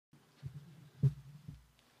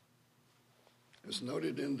As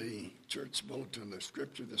noted in the church bulletin, the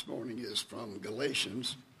scripture this morning is from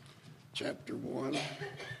Galatians chapter 1,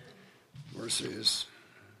 verses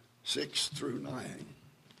 6 through 9.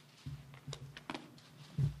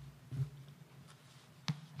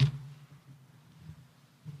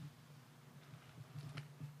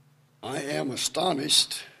 I am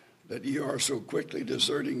astonished that you are so quickly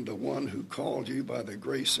deserting the one who called you by the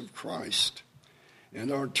grace of Christ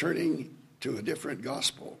and are turning to a different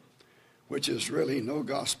gospel, which is really no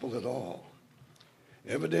gospel at all.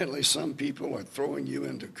 Evidently, some people are throwing you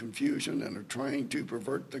into confusion and are trying to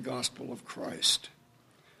pervert the gospel of Christ.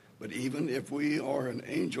 But even if we or an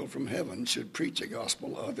angel from heaven should preach a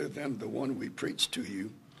gospel other than the one we preach to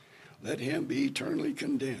you, let him be eternally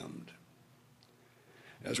condemned.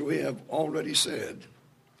 As we have already said,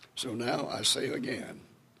 so now I say again,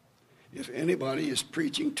 if anybody is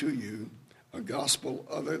preaching to you a gospel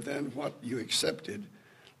other than what you accepted,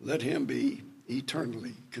 let him be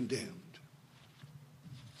eternally condemned.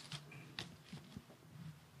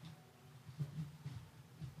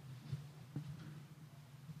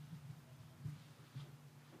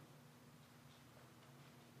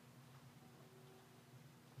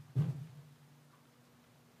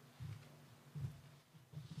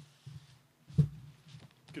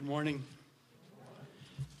 Good morning.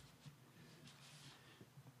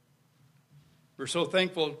 We're so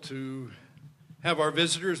thankful to have our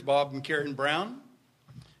visitors, Bob and Karen Brown.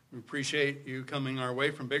 We appreciate you coming our way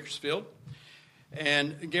from Bakersfield.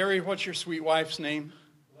 And Gary, what's your sweet wife's name?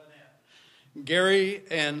 Lynette. Gary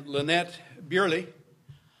and Lynette Beerley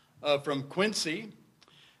from Quincy.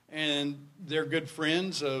 And they're good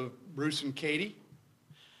friends of Bruce and Katie.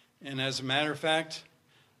 And as a matter of fact,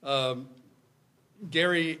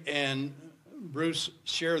 Gary and Bruce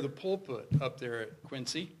share the pulpit up there at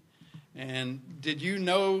Quincy. And did you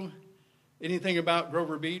know anything about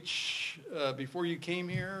Grover Beach before you came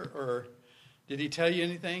here, or did he tell you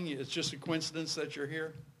anything? It's just a coincidence that you're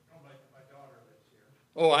here? No, my daughter lives here.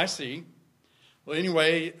 Oh, I see. Well,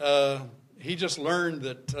 anyway, he just learned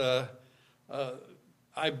that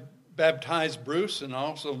I baptized Bruce and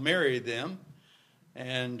also married them.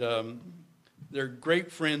 And they're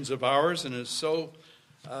great friends of ours, and it's so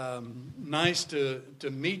nice to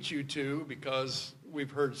meet you two, because we've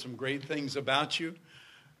heard some great things about you.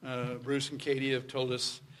 Bruce and Katie have told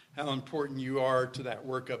us how important you are to that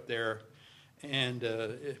work up there. And,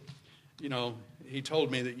 he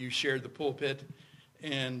told me that you shared the pulpit.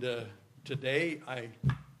 And today I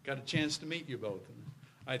got a chance to meet you both. And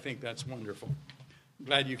I think that's wonderful. I'm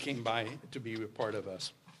glad you came by to be a part of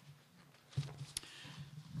us.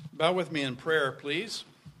 Bow with me in prayer, please.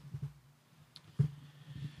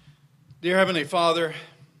 Dear Heavenly Father,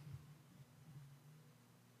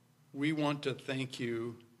 we want to thank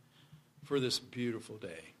you for this beautiful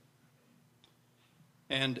day.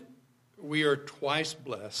 And we are twice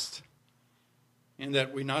blessed in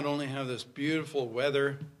that we not only have this beautiful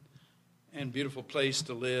weather and beautiful place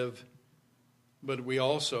to live, but we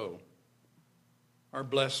also are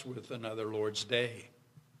blessed with another Lord's Day,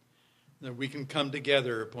 that we can come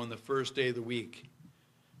together upon the first day of the week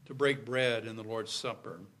to break bread in the Lord's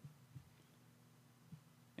Supper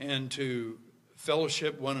and to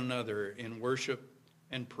fellowship one another in worship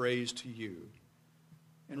and praise to you,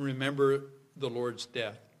 and remember the Lord's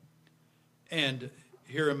death and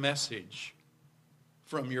hear a message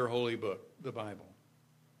from your holy book, the Bible.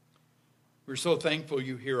 We're so thankful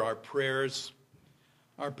you hear our prayers,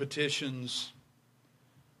 our petitions,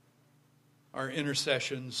 our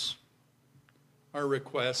intercessions, our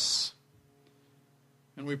requests.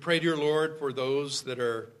 And we pray, dear Lord, for those that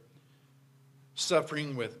are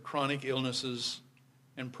suffering with chronic illnesses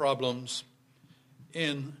and problems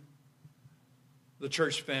in the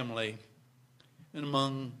church family and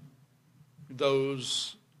among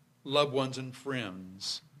those loved ones and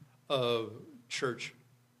friends of church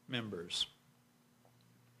members.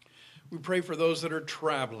 We pray for those that are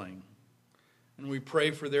traveling, and we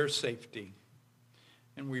pray for their safety,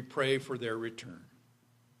 and we pray for their return.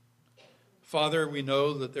 Father, we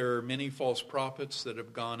know that there are many false prophets that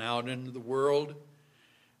have gone out into the world,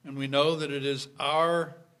 and we know that it is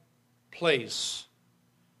our place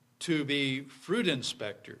to be fruit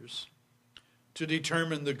inspectors, to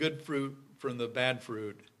determine the good fruit from the bad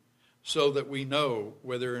fruit, so that we know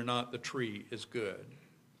whether or not the tree is good.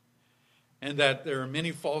 And that there are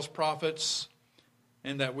many false prophets,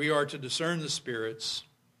 and that we are to discern the spirits,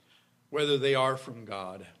 whether they are from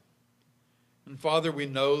God. And Father, we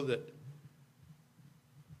know that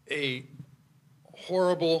a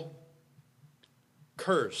horrible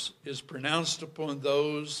curse is pronounced upon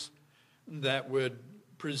those that would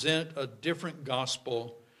present a different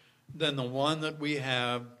gospel than the one that we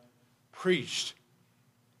have preached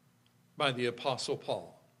by the Apostle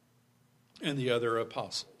Paul and the other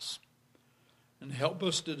apostles. And help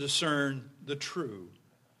us to discern the true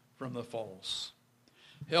from the false.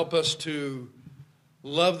 Help us to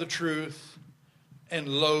love the truth and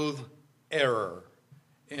loathe error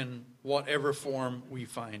in whatever form we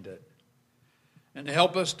find it. And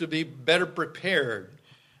help us to be better prepared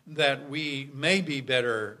that we may be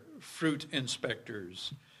better fruit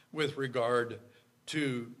inspectors with regard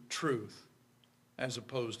to truth as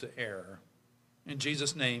opposed to error. In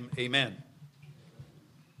Jesus' name, amen.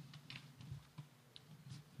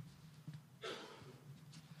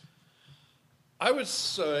 I would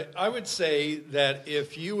say that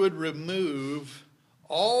if you would remove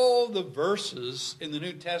all the verses in the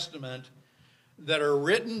New Testament that are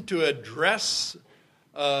written to address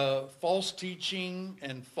false teaching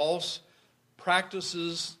and false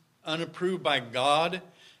practices unapproved by God,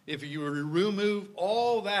 if you were to remove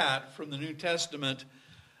all that from the New Testament,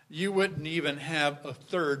 you wouldn't even have a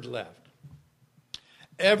third left.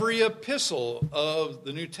 Every epistle of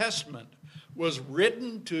the New Testament was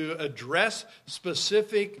written to address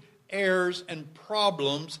specific errors and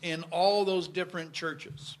problems in all those different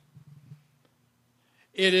churches.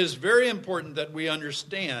 It is very important that we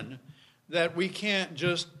understand that we can't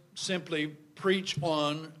just simply preach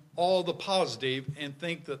on all the positive and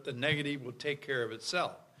think that the negative will take care of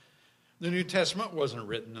itself. The New Testament wasn't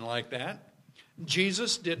written like that.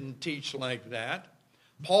 Jesus didn't teach like that.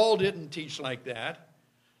 Paul didn't teach like that.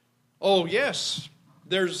 Oh, yes,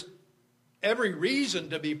 there's every reason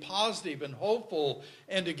to be positive and hopeful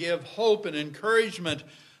and to give hope and encouragement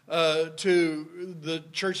to the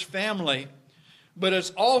church family. But it's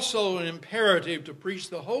also an imperative to preach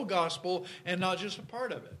the whole gospel and not just a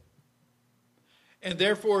part of it. And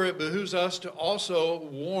therefore, it behooves us to also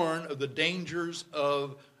warn of the dangers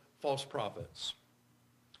of false prophets.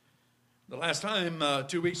 The last time,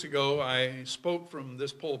 2 weeks ago, I spoke from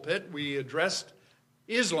this pulpit. We addressed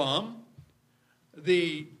Islam,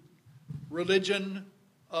 the religion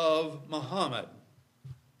of Muhammad.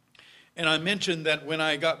 And I mentioned that when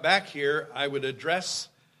I got back here, I would address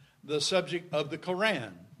the subject of the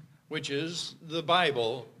Quran, which is the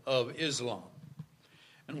Bible of Islam.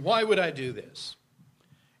 And why would I do this?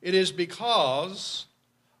 It is because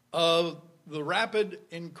of the rapid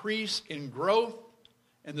increase in growth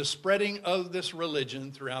and the spreading of this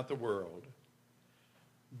religion throughout the world.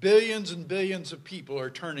 Billions and billions of people are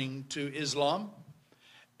turning to Islam,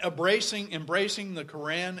 embracing the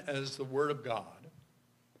Quran as the Word of God.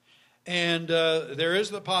 And there is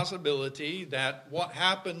the possibility that what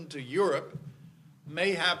happened to Europe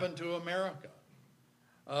may happen to America,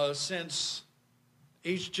 since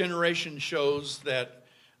each generation shows that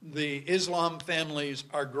the Islam families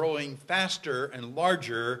are growing faster and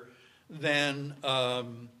larger than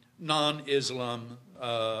non-Islam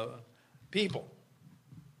people.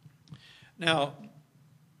 Now,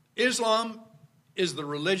 Islam is the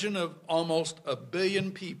religion of almost 1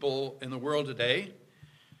 billion people in the world today.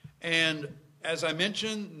 And as I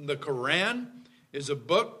mentioned, the Quran is a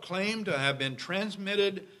book claimed to have been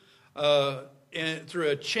transmitted through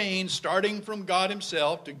a chain starting from God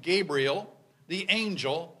himself to Gabriel, the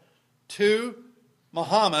angel, to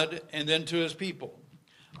Muhammad, and then to his people.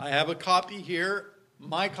 I have a copy here,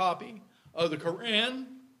 my copy of the Quran,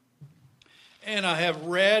 and I have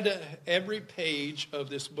read every page of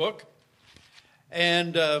this book,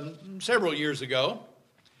 and several years ago.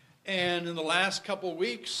 And in the last couple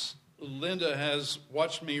weeks, Linda has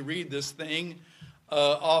watched me read this thing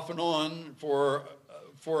off and on for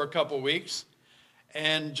a couple weeks,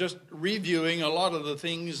 and just reviewing a lot of the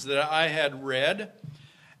things that I had read,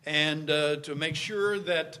 and to make sure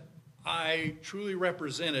that I truly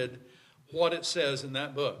represented what it says in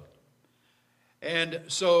that book. And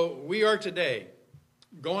so we are today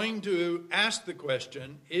going to ask the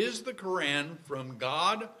question, is the Quran from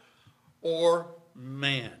God or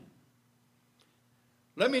man?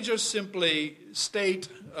 Let me just simply state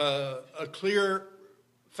a clear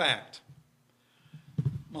fact.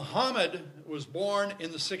 Muhammad was born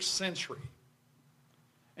in the 6th century,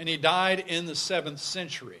 and he died in the 7th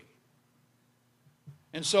century.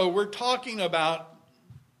 And so we're talking about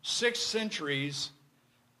 6 centuries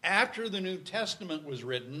after the New Testament was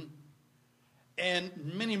written, and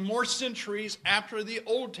many more centuries after the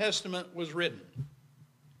Old Testament was written.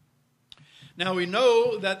 Now we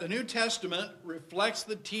know that the New Testament reflects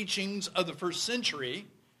the teachings of the 1st century,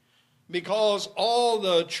 because all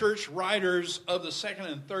the church writers of the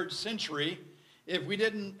 2nd and 3rd century, if we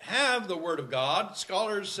didn't have the Word of God,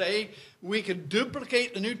 scholars say we could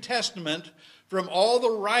duplicate the New Testament from all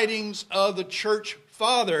the writings of the church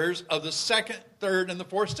fathers of the 2nd, 3rd, and the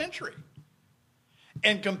 4th century.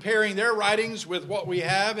 And comparing their writings with what we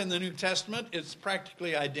have in the New Testament, it's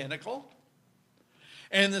practically identical.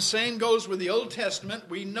 And the same goes with the Old Testament.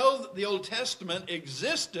 We know that the Old Testament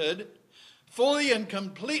existed fully and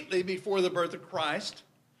completely before the birth of Christ,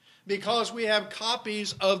 because we have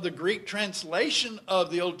copies of the Greek translation of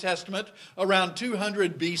the Old Testament around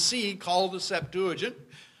 200 BC called the Septuagint,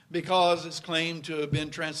 because it's claimed to have been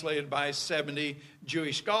translated by 70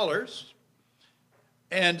 Jewish scholars.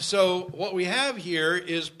 And so what we have here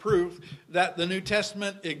is proof that the New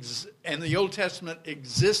Testament and the Old Testament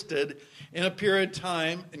existed in a period of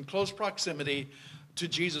time in close proximity to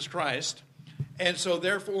Jesus Christ. And so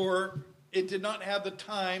therefore, it did not have the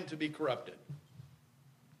time to be corrupted.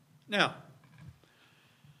 Now,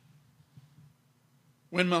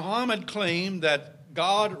 when Muhammad claimed that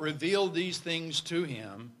God revealed these things to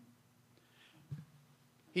him,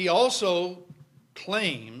 he also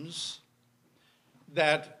claims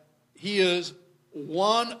that he is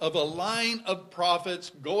one of a line of prophets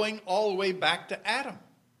going all the way back to Adam.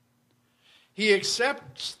 He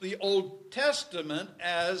accepts the Old Testament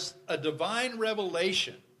as a divine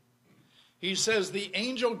revelation. He says the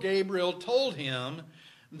angel Gabriel told him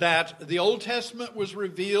that the Old Testament was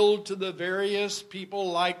revealed to the various people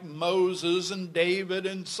like Moses and David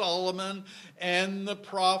and Solomon and the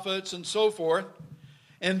prophets and so forth,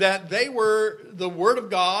 and that they were the Word of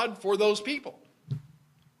God for those people.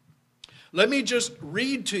 Let me just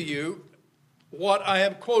read to you what I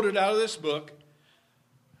have quoted out of this book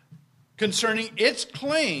concerning its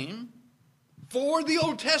claim for the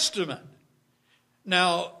Old Testament.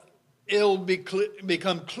 Now, it'll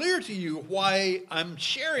become clear to you why I'm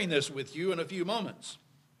sharing this with you in a few moments.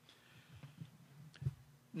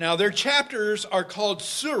 Now, their chapters are called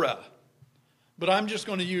surah, but I'm just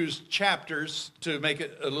going to use chapters to make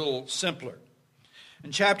it a little simpler.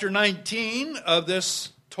 In chapter 19 of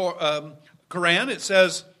this Quran, it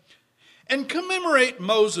says, "And commemorate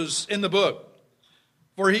Moses in the book,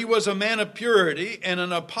 for he was a man of purity and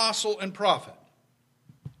an apostle and prophet."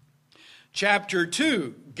 Chapter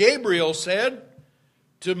 2, Gabriel said,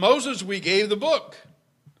 "To Moses we gave the book."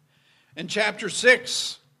 And chapter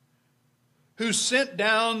 6, "Who sent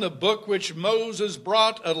down the book which Moses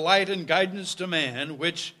brought a light and guidance to man,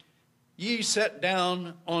 which ye set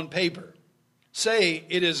down on paper. Say,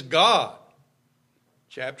 it is God."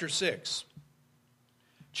 Chapter 6.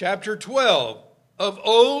 Chapter 12, "Of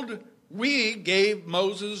old we gave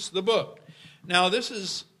Moses the book." Now this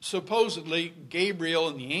is supposedly Gabriel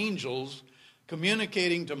and the angels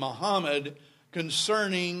communicating to Muhammad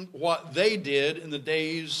concerning what they did in the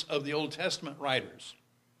days of the Old Testament writers.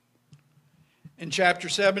 In chapter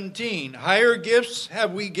 17, "Higher gifts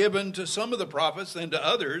have we given to some of the prophets than to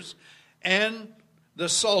others, and the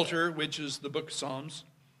Psalter," which is the book of Psalms,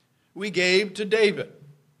 "we gave to David."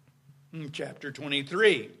 In chapter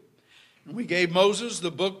 23, "We gave Moses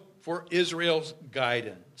the book for Israel's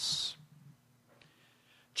guidance."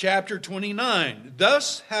 Chapter 29,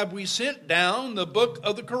 "Thus have we sent down the book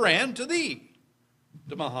of the Quran to thee,"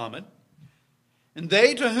 to Muhammad, "and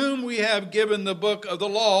they to whom we have given the book of the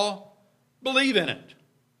law believe in it."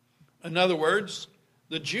 In other words,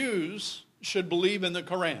 the Jews should believe in the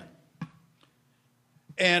Quran.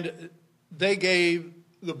 And they gave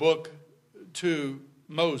the book to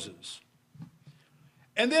Moses.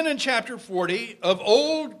 And then in chapter 40, "Of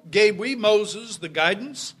old gave we Moses the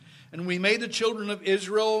guidance, and we made the children of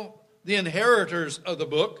Israel the inheritors of the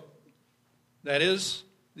book," that is,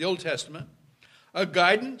 the Old Testament, "a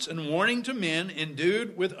guidance and warning to men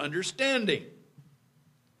endued with understanding."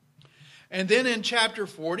 And then in chapter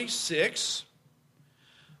 46,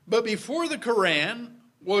 "But before the Quran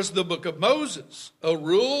was the book of Moses, a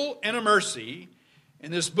rule and a mercy,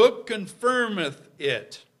 and this book confirmeth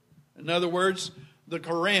it." In other words, the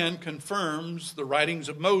Quran confirms the writings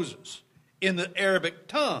of Moses in the Arabic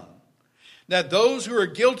tongue, that those who are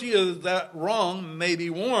guilty of that wrong may be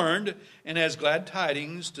warned, and as glad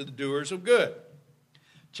tidings to the doers of good.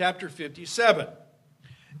 Chapter 57,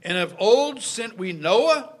 "And of old sent we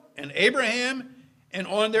Noah and Abraham, and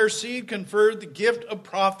on their seed conferred the gift of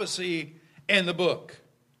prophecy and the book."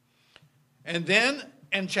 And then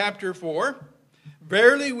in chapter 4,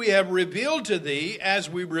 "Verily we have revealed to thee, as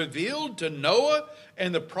we revealed to Noah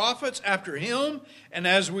and the prophets after him, and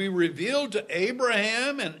as we revealed to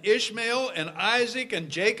Abraham and Ishmael and Isaac and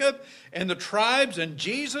Jacob and the tribes and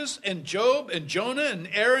Jesus and Job and Jonah and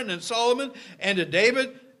Aaron and Solomon, and to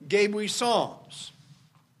David gave we psalms."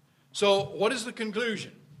 So what is the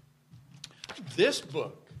conclusion? This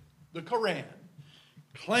book, the Quran,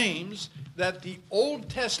 claims that the Old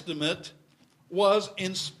Testament was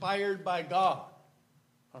inspired by God.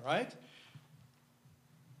 All right?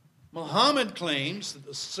 Muhammad claims that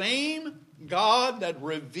the same God that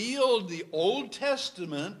revealed the Old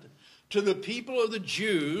Testament to the people of the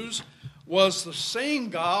Jews was the same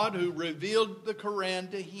God who revealed the Quran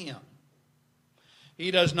to him.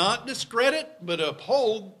 He does not discredit but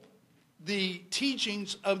uphold the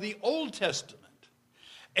teachings of the Old Testament.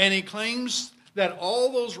 And he claims that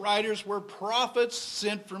all those writers were prophets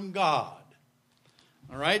sent from God.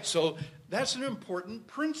 All right, so that's an important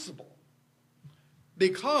principle.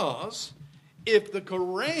 Because if the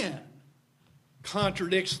Quran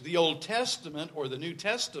contradicts the Old Testament or the New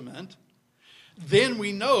Testament, then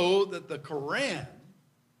we know that the Quran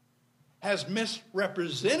has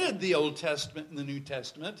misrepresented the Old Testament and the New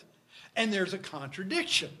Testament, and there's a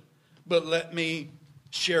contradiction. But let me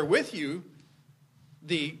share with you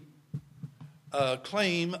the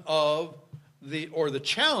claim of the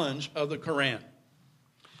challenge of the Quran.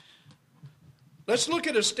 Let's look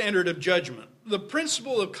at a standard of judgment. The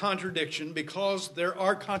principle of contradiction, because there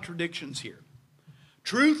are contradictions here.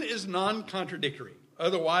 Truth is non-contradictory.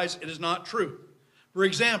 Otherwise, it is not true. For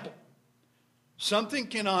example, something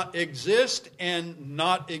cannot exist and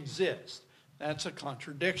not exist. That's a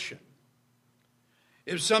contradiction.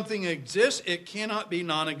 If something exists, it cannot be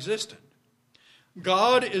non-existent.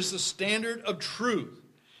 God is the standard of truth,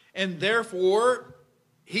 and therefore,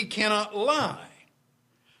 he cannot lie.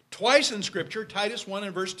 Twice in Scripture, Titus 1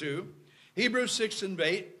 and verse 2, Hebrews 6 and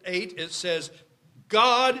 8, it says,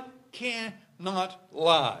 God cannot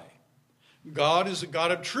lie. God is a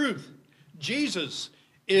God of truth. Jesus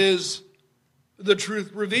is the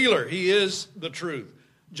truth revealer. He is the truth.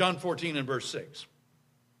 John 14 and verse 6.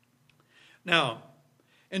 Now,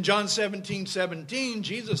 in John 17:17,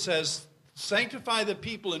 Jesus says, sanctify the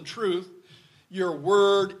people in truth. Your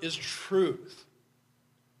word is truth.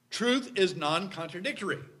 Truth is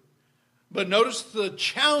non-contradictory. But notice the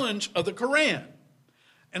challenge of the Quran.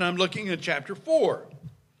 And I'm looking at chapter 4.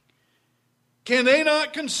 Can they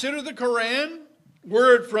not consider the Quran?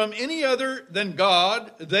 Were it from any other than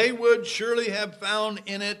God, they would surely have found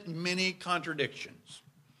in it many contradictions.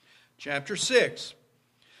 Chapter 6.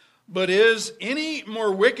 But is any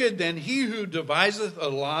more wicked than he who deviseth a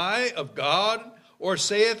lie of God, or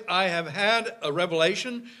saith, I have had a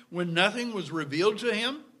revelation, when nothing was revealed to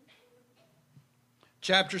him?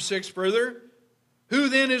 Chapter 6 further. Who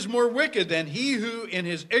then is more wicked than he who in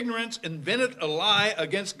his ignorance inventeth a lie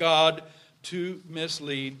against God to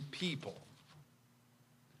mislead people?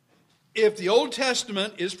 If the Old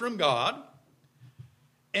Testament is from God,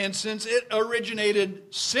 and since it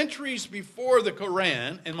originated centuries before the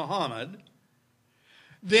Quran and Muhammad,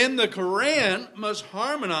 then the Quran must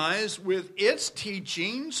harmonize with its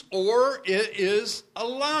teachings or it is a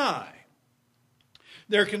lie.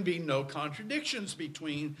 There can be no contradictions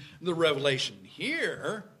between the revelation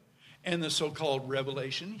here and the so-called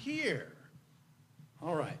revelation here.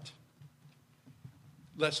 All right.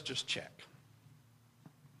 Let's just check.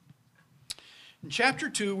 In chapter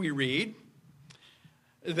 2, we read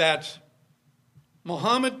that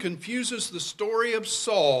Muhammad confuses the story of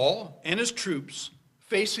Saul and his troops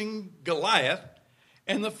facing Goliath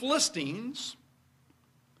and the Philistines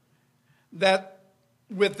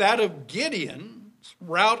with that of Gideon's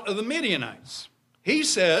rout of the Midianites. He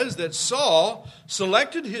says that Saul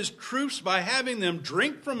selected his troops by having them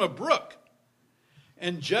drink from a brook.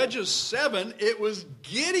 In Judges 7, it was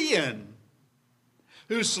Gideon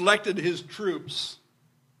who selected his troops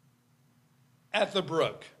at the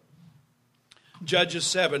brook. Judges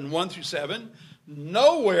 7, 1 through 7.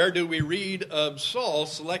 Nowhere do we read of Saul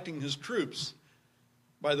selecting his troops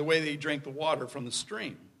by the way that he drank the water from the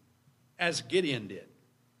stream, as Gideon did.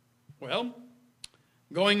 Well,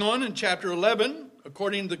 going on in chapter 11,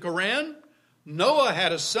 according to the Quran, Noah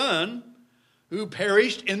had a son who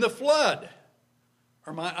perished in the flood.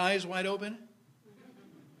 Are my eyes wide open?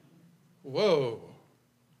 Whoa.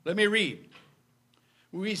 Let me read.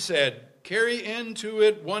 We said, carry into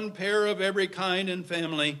it one pair of every kind and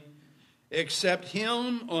family, except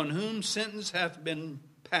him on whom sentence hath been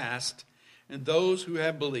passed, and those who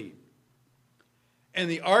have believed. And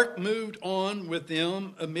the ark moved on with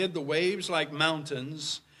them amid the waves like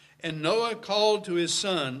mountains, and Noah called to his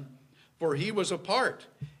son, for he was apart,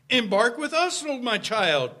 embark with us, O my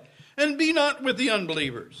child, and be not with the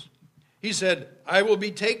unbelievers. He said, I will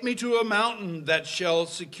betake me to a mountain that shall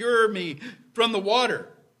secure me from the water.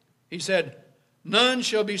 He said, none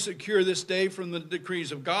shall be secure this day from the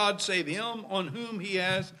decrees of God, save him on whom he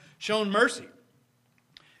has shown mercy.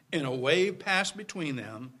 And a wave passed between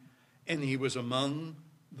them, and he was among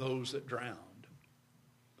those that drowned.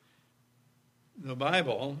 The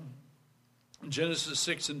Bible Genesis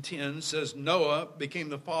 6 and 10 says Noah became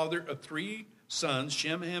the father of 3 sons,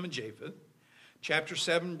 Shem, Ham, and Japheth. Chapter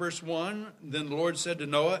 7, verse 1, then the Lord said to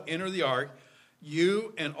Noah, enter the ark,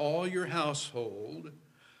 you and all your household,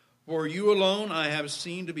 for you alone I have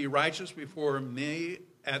seen to be righteous before me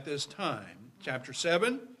at this time. Chapter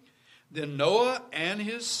 7, then Noah and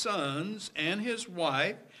his sons and his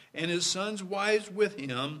wife and his sons' wives with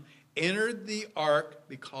him entered the ark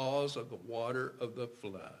because of the water of the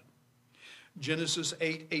flood. Genesis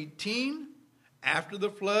 8:18, after the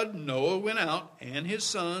flood, Noah went out, and his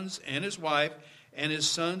sons and his wife and his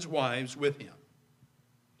sons' wives with him.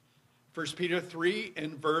 1 Peter 3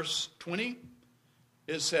 and verse 20,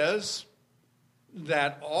 it says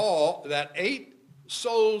that 8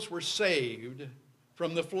 souls were saved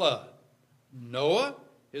from the flood. Noah,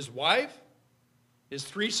 his wife, his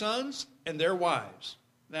 3 sons, and their wives.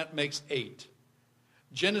 That makes 8.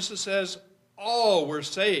 Genesis says all were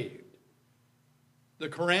saved. The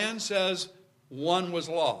Quran says 1 was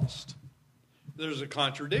lost. There's a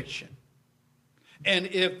contradiction. And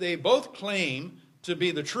if they both claim to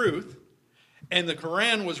be the truth, and the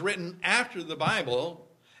Quran was written after the Bible,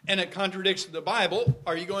 and it contradicts the Bible,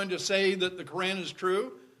 are you going to say that the Quran is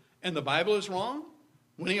true and the Bible is wrong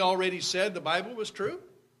when he already said the Bible was true?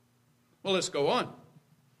 Well, let's go on.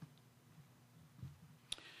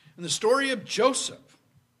 In the story of Joseph,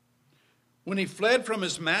 when he fled from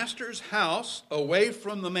his master's house away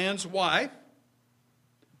from the man's wife,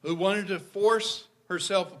 who wanted to force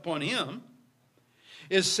herself upon him,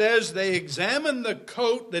 it says they examined the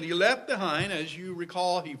coat that he left behind. As you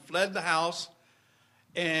recall, he fled the house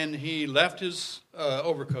and he left his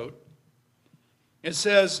overcoat. It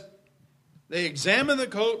says they examined the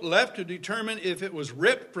coat left to determine if it was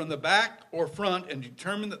ripped from the back or front, and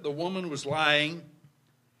determined that the woman was lying.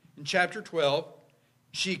 In chapter 12,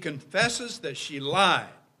 she confesses that she lied.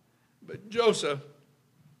 But Joseph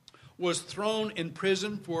was thrown in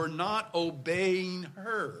prison for not obeying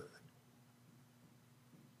her.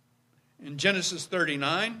 In Genesis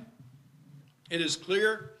 39, it is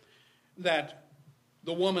clear that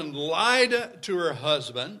the woman lied to her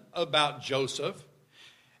husband about Joseph,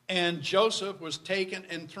 and Joseph was taken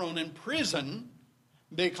and thrown in prison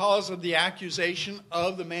because of the accusation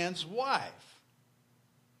of the man's wife.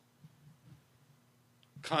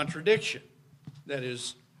 Contradiction that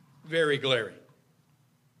is very glaring.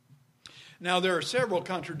 Now, there are several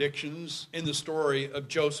contradictions in the story of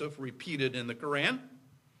Joseph repeated in the Quran.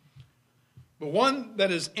 But one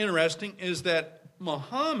that is interesting is that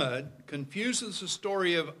Muhammad confuses the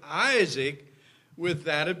story of Isaac with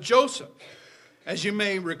that of Joseph. As you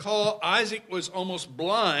may recall, Isaac was almost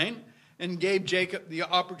blind and gave Jacob the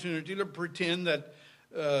opportunity to pretend that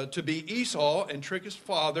to be Esau and trick his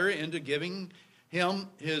father into giving him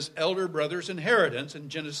his elder brother's inheritance in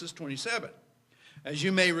Genesis 27. As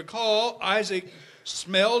you may recall, Isaac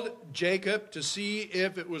smelled Jacob to see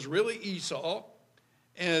if it was really Esau,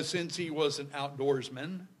 and since he was an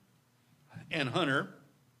outdoorsman and hunter,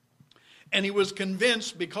 and he was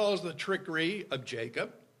convinced because of the trickery of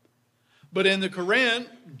Jacob. But in the Quran,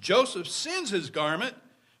 Joseph sends his garment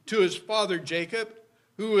to his father Jacob,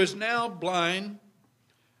 who is now blind,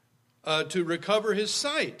 to recover his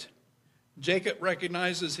sight. Jacob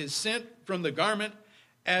recognizes his scent from the garment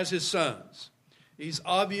as his son's. He's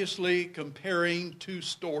obviously comparing 2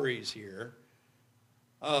 stories here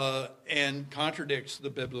and contradicts the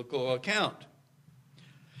biblical account.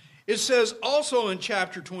 It says also in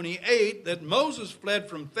chapter 28 that Moses fled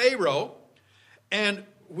from Pharaoh, and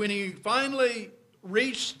when he finally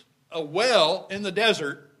reached a well in the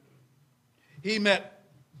desert, he met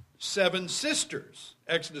 7 sisters,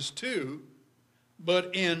 Exodus 2,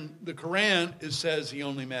 but in the Quran it says he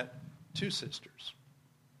only met 2 sisters.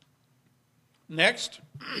 Next,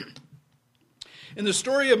 in the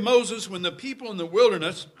story of Moses, when the people in the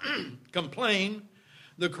wilderness complain,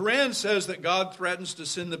 the Quran says that God threatens to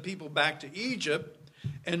send the people back to Egypt,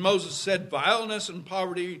 and Moses said vileness and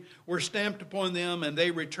poverty were stamped upon them, and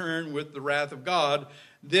they returned with the wrath of God.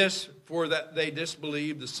 This for that they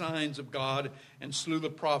disbelieved the signs of God and slew the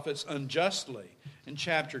prophets unjustly. In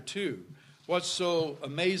chapter 2, what's so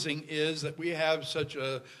amazing is that we have such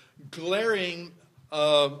a glaring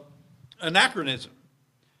anachronism.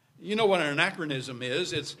 You know what an anachronism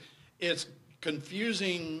is? It's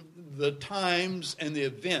confusing the times and the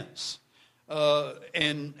events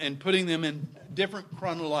and putting them in different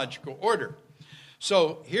chronological order.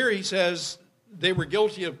 So here he says they were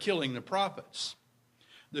guilty of killing the prophets.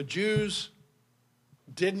 The Jews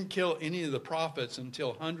didn't kill any of the prophets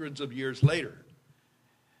until hundreds of years later.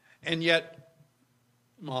 And yet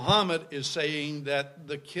Muhammad is saying that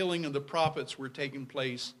the killing of the prophets were taking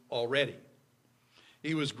place already.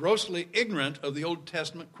 He was grossly ignorant of the Old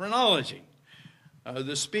Testament chronology.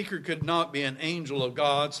 The speaker could not be an angel of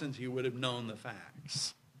God since he would have known the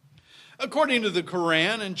facts. According to the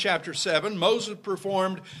Quran in chapter 7, Moses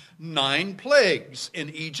performed 9 plagues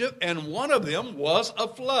in Egypt, and one of them was a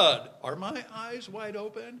flood. Are my eyes wide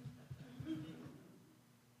open?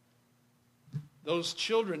 Those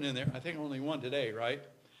children in there, I think only one today, right?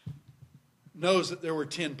 Knows that there were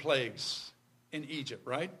 10 plagues in Egypt,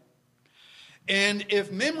 right? And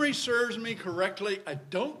if memory serves me correctly, I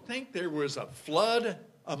don't think there was a flood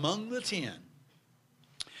among the 10.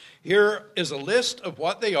 Here is a list of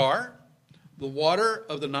what they are. The water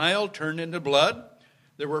of the Nile turned into blood.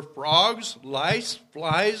 There were frogs, lice,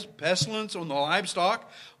 flies, pestilence on the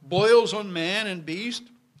livestock, boils on man and beast,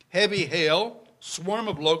 heavy hail, swarm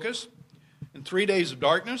of locusts, and 3 days of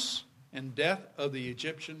darkness, and death of the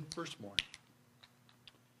Egyptian firstborn.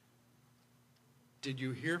 Did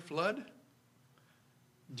you hear flood?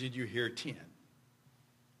 Did you hear 10?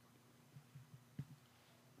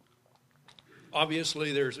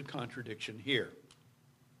 Obviously, there's a contradiction here.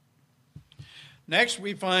 Next,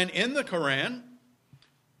 we find in the Quran,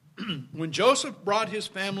 when Joseph brought his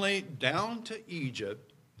family down to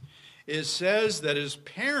Egypt, it says that his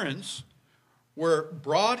parents were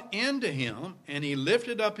brought into him, and he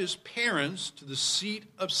lifted up his parents to the seat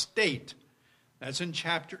of state. That's in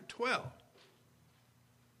chapter 12.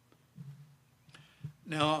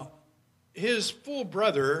 Now, his full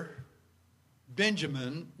brother,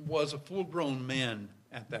 Benjamin, was a full-grown man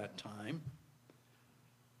at that time.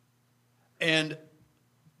 And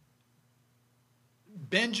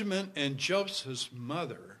Benjamin and Joseph's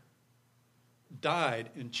mother died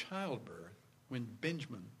in childbirth when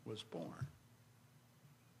Benjamin was born.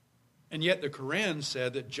 And yet the Quran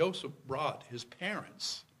said that Joseph brought his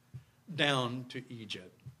parents down to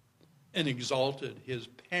Egypt and exalted his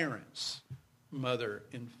parents, mother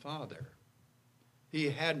and father. He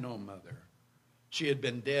had no mother. She had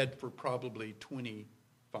been dead for probably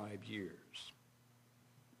 25 years.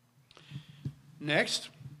 Next,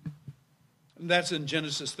 that's in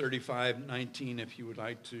Genesis 35:19, if you would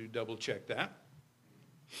like to double check that.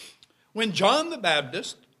 When John the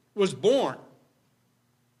Baptist was born,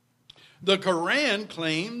 the Quran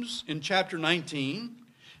claims in chapter 19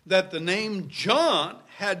 that the name John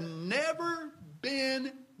had never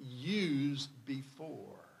been used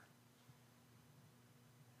before.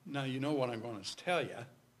 Now, you know what I'm going to tell you.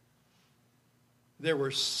 There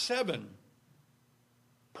were 7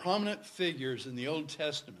 prominent figures in the Old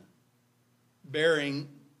Testament bearing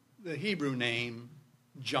the Hebrew name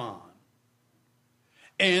John.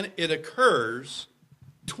 And it occurs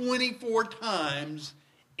 24 times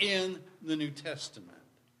in the New Testament.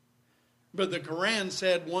 But the Quran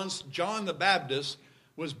said once John the Baptist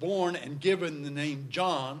was born and given the name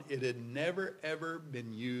John, it had never, ever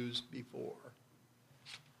been used before.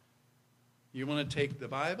 You want to take the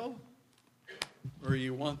Bible, or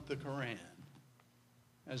you want the Quran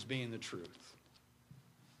as being the truth?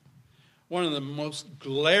 One of the most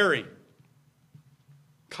glaring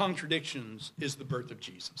contradictions is the birth of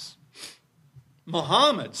Jesus.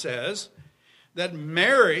 Muhammad says that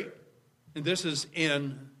Mary, and this is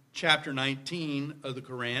in chapter 19 of the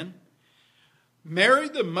Quran, Mary,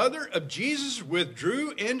 the mother of Jesus,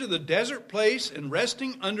 withdrew into the desert place and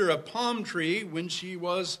resting under a palm tree when she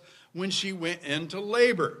went into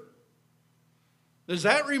labor. Does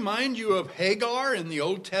that remind you of Hagar in the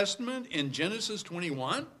Old Testament in Genesis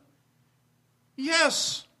 21?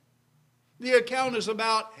 Yes. The account is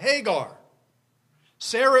about Hagar,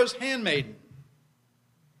 Sarah's handmaiden,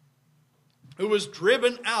 who was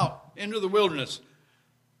driven out into the wilderness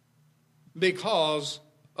because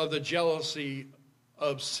of the jealousy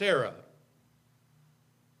of Sarah.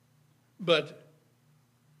 But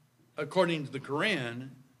according to the Quran,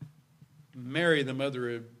 Mary, the mother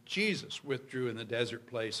of Jesus, withdrew in the desert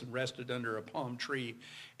place and rested under a palm tree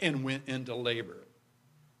and went into labor.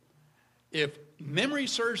 If memory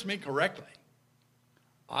serves me correctly,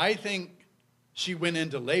 I think she went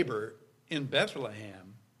into labor in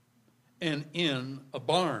Bethlehem and in a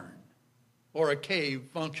barn or a cave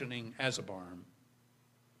functioning as a barn.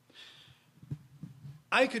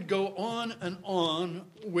 I could go on and on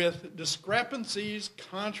with discrepancies,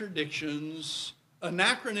 contradictions,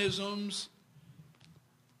 anachronisms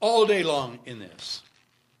all day long in this.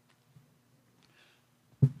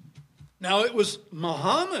 Now, it was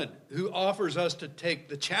Muhammad who offers us to take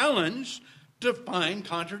the challenge to find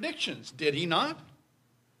contradictions, did he not?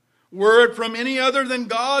 Were it from any other than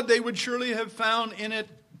God, they would surely have found in it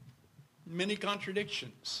many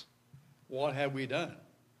contradictions. What have we done?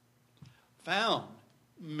 Found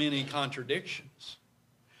many contradictions.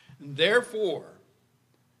 And therefore,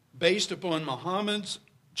 Based upon Muhammad's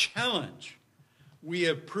challenge, we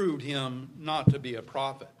have proved him not to be a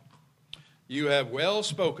prophet. You have well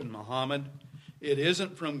spoken, Muhammad. It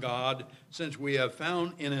isn't from God, since we have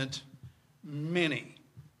found in it many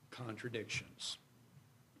contradictions.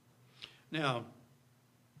 Now,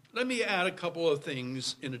 let me add a couple of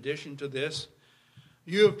things in addition to this.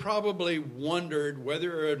 You have probably wondered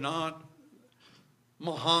whether or not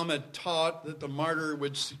Muhammad taught that the martyr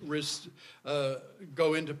would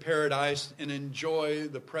go into paradise and enjoy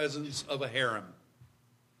the presence of a harem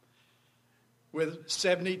with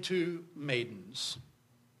 72 maidens.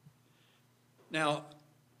 Now,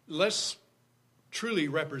 let's truly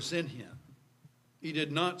represent him. He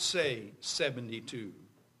did not say 72.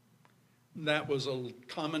 That was a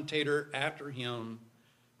commentator after him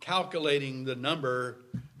calculating the number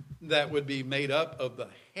that would be made up of the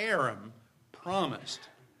harem promised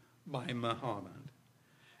by Muhammad.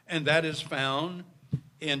 And that is found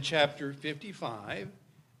in chapter 55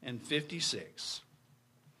 and 56.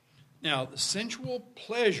 Now, the sensual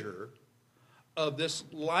pleasure of this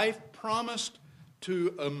life promised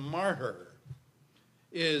to a martyr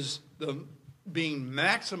is being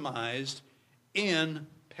maximized in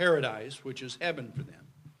paradise, which is heaven for them.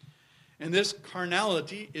 And this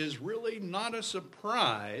carnality is really not a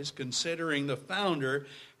surprise, considering the founder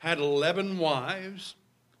had 11 wives,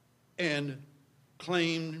 and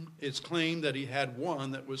it's claimed that he had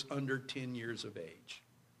one that was under 10 years of age.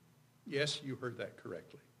 Yes, you heard that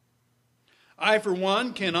correctly. I, for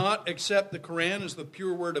one, cannot accept the Quran as the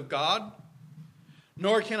pure word of God,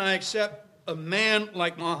 nor can I accept a man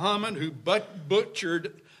like Muhammad who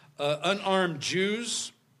butchered unarmed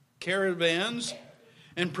Jews, caravans,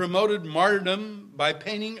 and promoted martyrdom by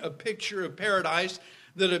painting a picture of paradise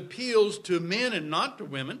that appeals to men and not to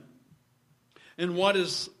women, and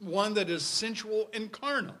one that is sensual and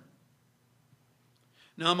carnal.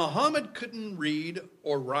 Now, Muhammad couldn't read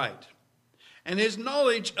or write, and his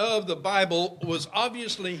knowledge of the Bible was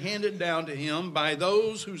obviously handed down to him by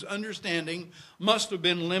those whose understanding must have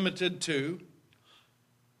been limited to.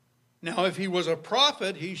 Now, if he was a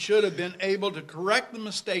prophet, he should have been able to correct the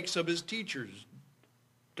mistakes of his teachers.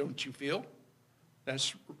 Don't you feel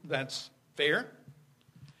that's fair?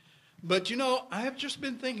 But I have just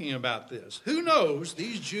been thinking about this. Who knows,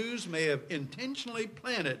 these Jews may have intentionally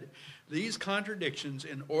planted these contradictions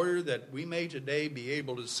in order that we may today be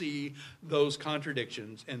able to see those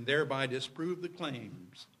contradictions and thereby disprove the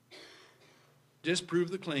claims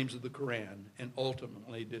of the Quran and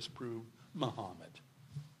ultimately disprove Muhammad.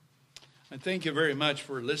 And thank you very much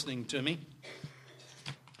for listening to me.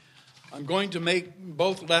 I'm going to make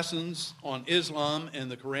both lessons on Islam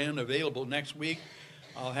and the Quran available next week.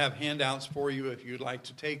 I'll have handouts for you if you'd like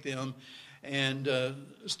to take them and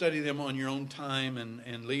study them on your own time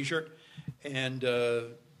and leisure, and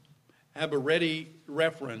have a ready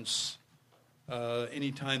reference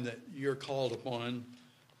anytime that you're called upon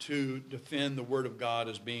to defend the Word of God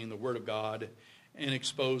as being the Word of God and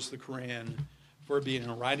expose the Quran for being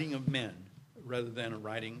a writing of men rather than a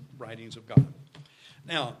writings of God.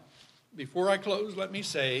 Now, before I close, let me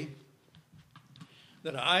say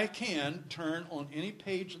that I can turn on any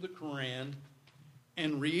page of the Quran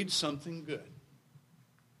and read something good.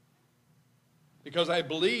 Because I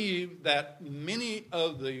believe that many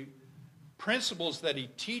of the principles that he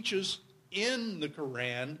teaches in the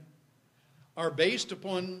Quran are based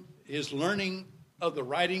upon his learning of the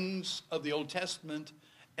writings of the Old Testament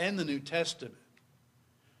and the New Testament.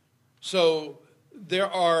 So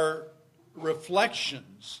there are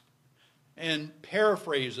reflections and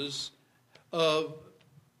paraphrases of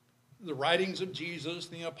the writings of Jesus,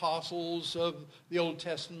 the apostles of the Old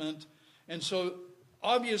Testament. And so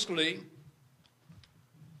obviously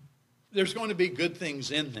there's going to be good things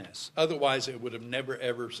in this. Otherwise it would have never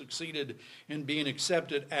ever succeeded in being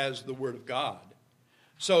accepted as the Word of God.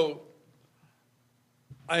 So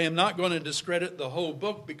I am not going to discredit the whole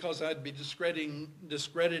book, because I'd be discrediting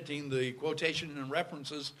the quotation and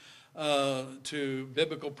references to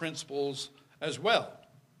biblical principles as well.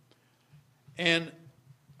 And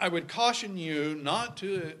I would caution you not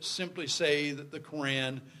to simply say that the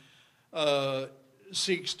Quran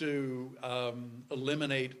seeks to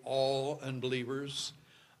eliminate all unbelievers,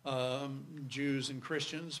 Jews and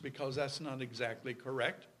Christians, because that's not exactly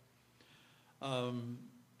correct.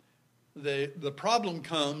 The problem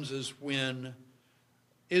comes is when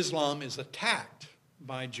Islam is attacked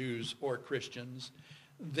by Jews or Christians,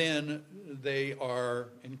 then they are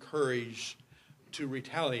encouraged to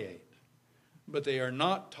retaliate. But they are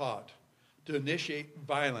not taught to initiate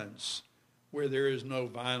violence where there is no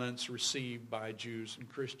violence received by Jews and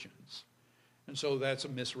Christians. And so that's a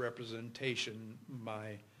misrepresentation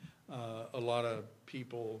by a lot of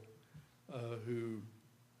people who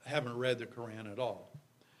haven't read the Quran at all.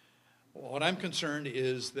 What I'm concerned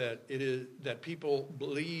is that people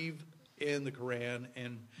believe in the Quran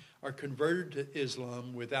and are converted to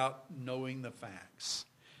Islam without knowing the facts.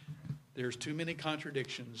 There's too many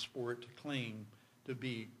contradictions for it to claim to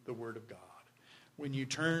be the Word of God. When you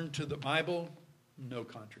turn to the Bible, no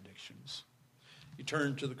contradictions. You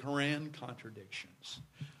turn to the Quran, contradictions.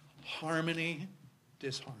 Harmony,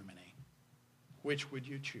 disharmony. Which would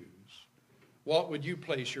you choose? What would you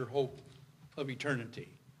place your hope of eternity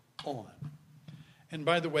on? And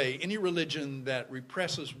by the way, any religion that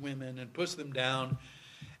represses women and puts them down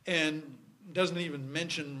and doesn't even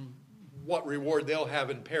mention what reward they'll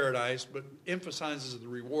have in paradise, but emphasizes the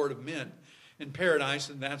reward of men in paradise,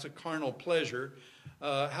 and that's a carnal pleasure,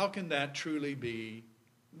 how can that truly be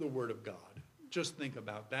the Word of God? Just think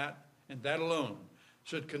about that, and that alone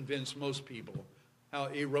should convince most people how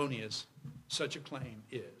erroneous such a claim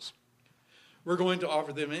is. We're going to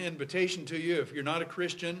offer them an invitation to you. If you're not a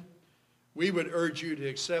Christian, we would urge you to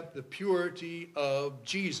accept the purity of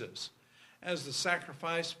Jesus as the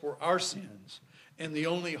sacrifice for our sins and the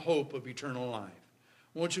only hope of eternal life.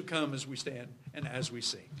 Won't you come as we stand and as we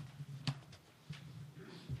sing?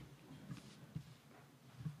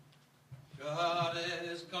 God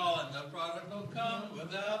is calling, the prodigal come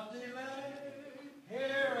without delay.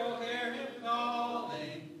 Hear,